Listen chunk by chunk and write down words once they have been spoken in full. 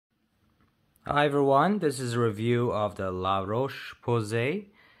Hi everyone, this is a review of the Roche-Posay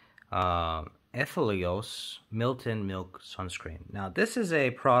Anthelios Melt-In Milk Sunscreen. Now this is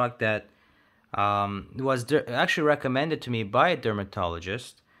a product that was actually recommended to me by a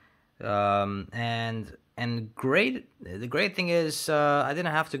dermatologist, and the great thing is I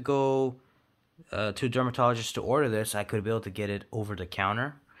didn't have to go to a dermatologist to order this. I could be able to get it over the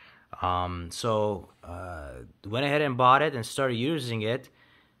counter. So went ahead and bought it and started using it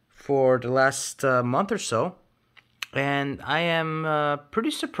for the last month or so, and I am pretty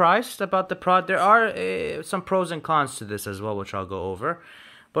surprised about the product. There are some pros and cons to this as well, which I'll go over,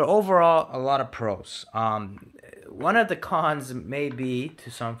 but overall a lot of pros. One of the cons may be, to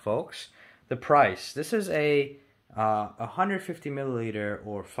some folks, the price. This is a 150 milliliter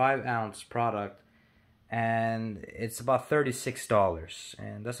or 5-ounce product, and it's about $36,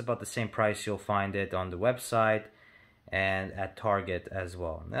 and that's about the same price you'll find it on the website and at Target as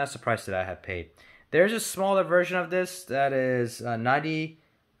well. And that's the price that I have paid. There's a smaller version of this that is 90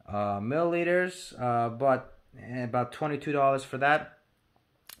 milliliters, but about $22 for that.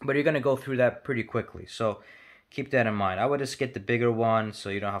 But you're gonna go through that pretty quickly, so keep that in mind. I would just get the bigger one so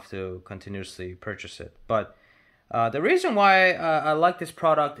you don't have to continuously purchase it. But the reason why I like this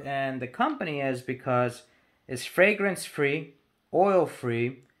product and the company is because it's fragrance-free,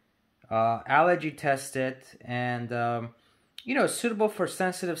 oil-free, allergy tested, and you know, suitable for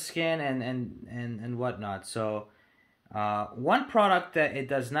sensitive skin and whatnot. So one product that it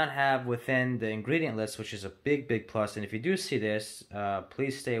does not have within the ingredient list, which is a big plus, and if you do see this,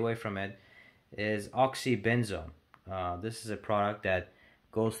 please stay away from it, is oxybenzone. This is a product that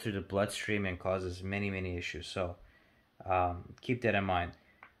goes through the bloodstream and causes many issues, so keep that in mind.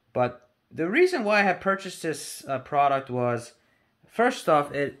 But the reason why I have purchased this product was, first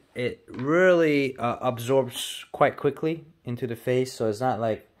off, it really absorbs quite quickly into the face, so it's not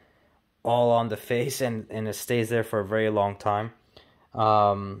like all on the face and it stays there for a very long time.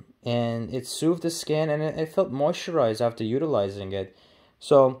 And it soothed the skin, and it felt moisturized after utilizing it.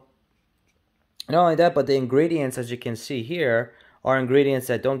 So not only that, but the ingredients, as you can see here, are ingredients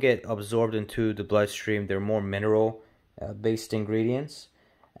that don't get absorbed into the bloodstream. They're more mineral based ingredients,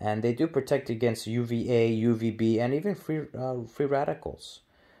 and they do protect against UVA, UVB, and even free radicals.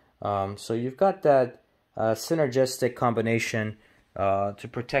 So you've got that synergistic combination to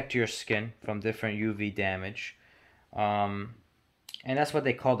protect your skin from different UV damage. And that's what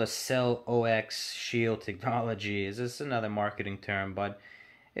they call the Cell OX Shield technology. Is this another marketing term, but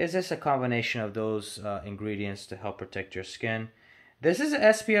is this a combination of those ingredients to help protect your skin? This is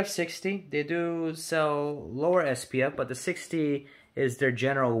SPF 60. They do sell lower SPF, but the 60 is their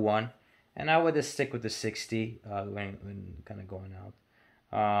general one, and I would just stick with the 60 when kind of going out.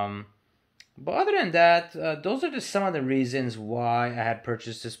 But other than that, those are just some of the reasons why I had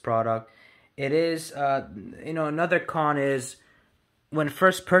purchased this product. It is, you know, another con is when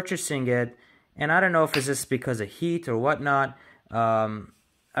first purchasing it, and I don't know if it's just because of heat or whatnot. I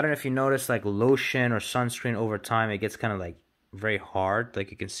don't know if you notice, like lotion or sunscreen over time, it gets kind of like very hard, like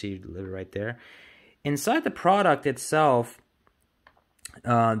you can see right there. Inside the product itself,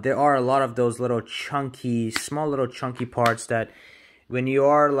 there are a lot of those little chunky, small little chunky parts that when you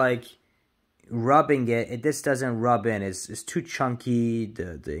are like rubbing it, it just doesn't rub in. It's too chunky.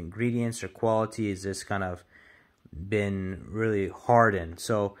 The ingredients or quality is just kind of been really hardened.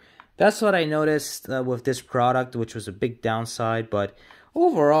 So that's what I noticed with this product, which was a big downside. But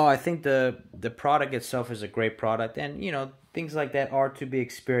overall, I think the product itself is a great product, and you know, things like that are to be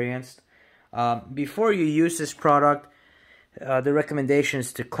experienced. Before you use this product, the recommendation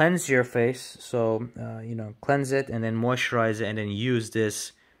is to cleanse your face. So you know, cleanse it and then moisturize it, and then use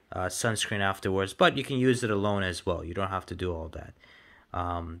this sunscreen afterwards. But you can use it alone as well. You don't have to do all that.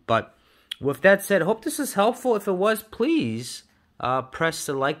 But with that said, hope this is helpful. If it was, please press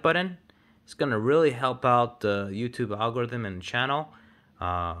the like button. It's gonna really help out the YouTube algorithm and channel.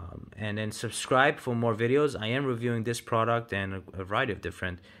 And then subscribe for more videos. I am reviewing this product and a variety of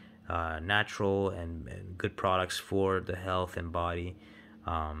different natural and good products for the health and body.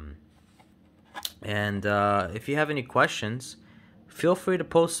 If you have any questions, feel free to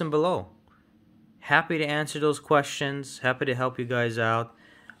post them below. Happy to answer those questions. Happy to help you guys out.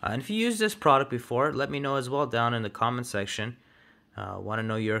 And if you used this product before, let me know as well down in the comment section. Want to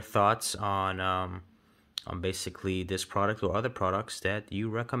know your thoughts on basically this product or other products that you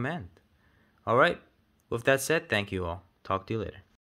recommend. Alright, with that said, thank you all. Talk to you later.